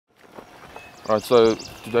Right, so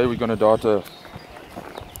today we're going to dart a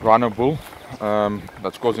Rhino bull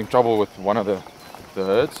that's causing trouble with one of the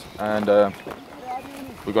herds, and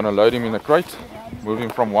we're going to load him in a crate, move him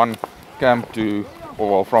from one camp to,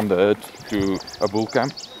 or well, from the herd to a bull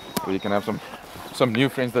camp, where you can have some new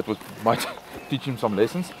friends that might teach him some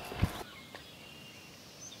lessons.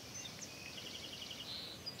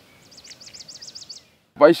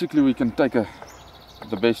 Basically, we can take the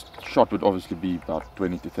best shot would obviously be about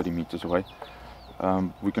 20 to 30 meters away.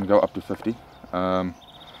 We can go up to 50.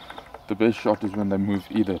 The best shot is when they move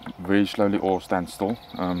either very slowly or stand still.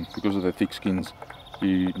 Because of the thick skins,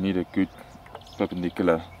 you need a good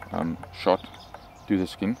perpendicular shot to the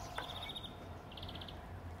skin.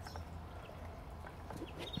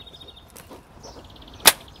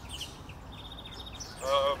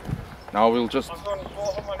 Now we'll just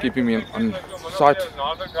keep him on sight,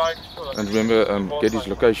 and remember, get his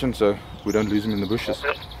location so we don't lose him in the bushes.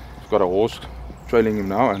 We've got a horse trailing him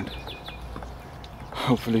now, and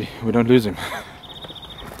hopefully we don't lose him.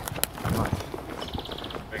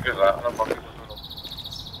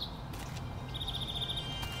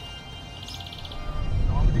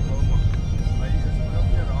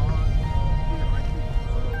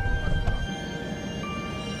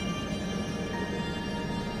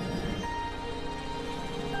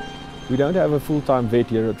 We don't have a full-time vet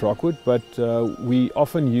here at Rockwood, but we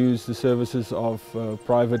often use the services of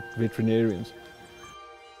private veterinarians.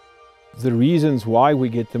 The reasons why we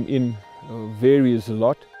get them in varies a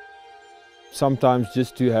lot. Sometimes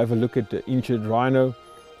just to have a look at the injured rhino,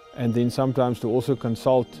 and then sometimes to also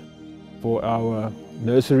consult for our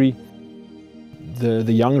nursery. The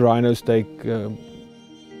young rhinos take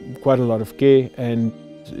quite a lot of care, and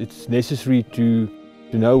it's necessary to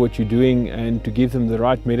know what you're doing and to give them the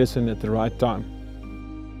right medicine at the right time.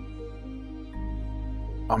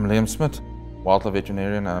 I'm Liam Smith, wildlife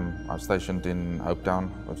veterinarian. I'm stationed in Hopetown,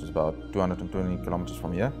 which is about 220 kilometers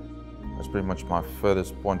from here. That's pretty much my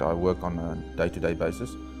furthest point I work on a day-to-day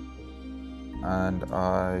basis. And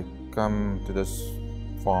I come to this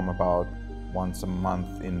farm about once a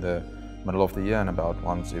month in the middle of the year and about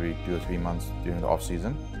once every 2 or 3 months during the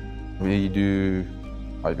off-season.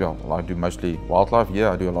 I do mostly wildlife.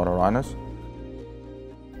 Yeah, I do a lot of rhinos.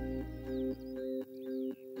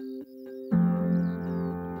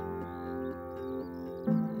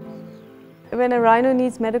 When a rhino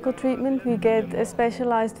needs medical treatment, we get a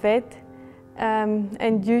specialized vet,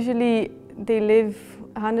 and usually they live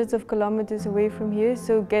hundreds of kilometers away from here,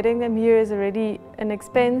 so getting them here is already an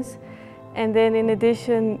expense. And then in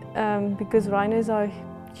addition, because rhinos are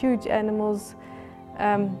huge animals,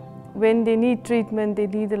 when they need treatment, they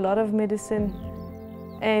need a lot of medicine,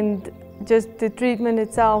 and just the treatment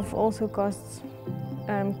itself also costs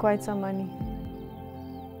quite some money.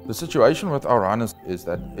 The situation with our rhinos is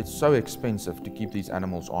that it's so expensive to keep these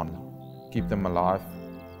animals on, keep them alive,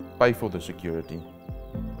 pay for the security,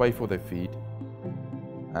 pay for their feed,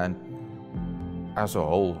 and as a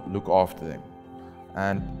whole, look after them.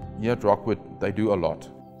 And here at Rockwood, they do a lot.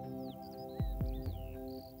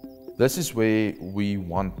 This is where we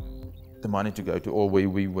want the money to go to, or where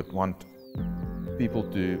we would want people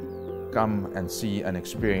to come and see and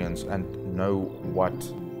experience and know what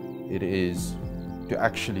it is to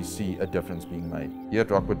actually see a difference being made. Here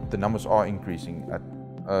at Rockwood, the numbers are increasing at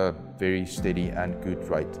a very steady and good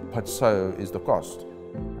rate, but so is the cost.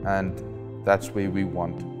 And that's where we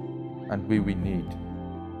want and where we need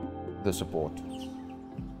the support.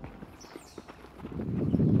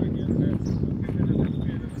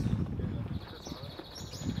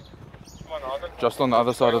 Just on the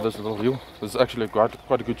other side of this little hill. This is actually quite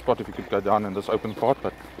a good spot if you could go down in this open part,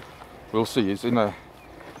 but we'll see. He's in a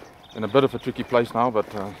bit of a tricky place now, but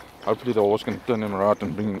hopefully the horse can turn him around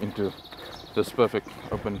and bring him into this perfect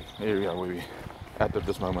open area where we're at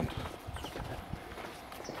this moment.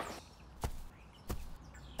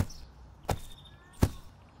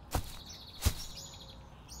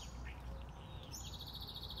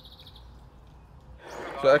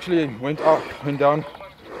 So actually went down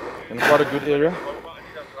in quite a good area.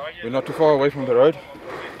 We're not too far away from the road,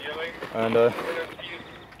 and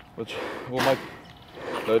which will make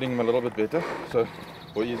loading him a little bit better, so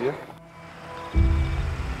or easier.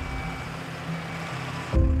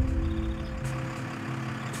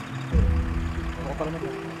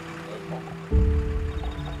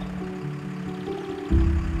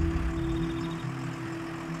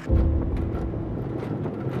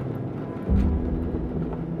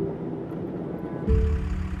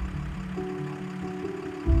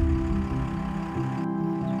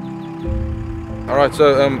 Alright,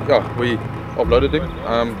 so yeah, we uploaded him.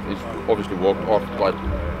 He's obviously walked off quite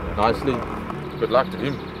nicely. Good luck to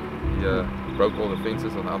him. He broke all the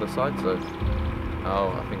fences on the other side, so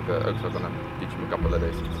now I think the oaks are going to teach him a couple of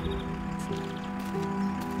lessons.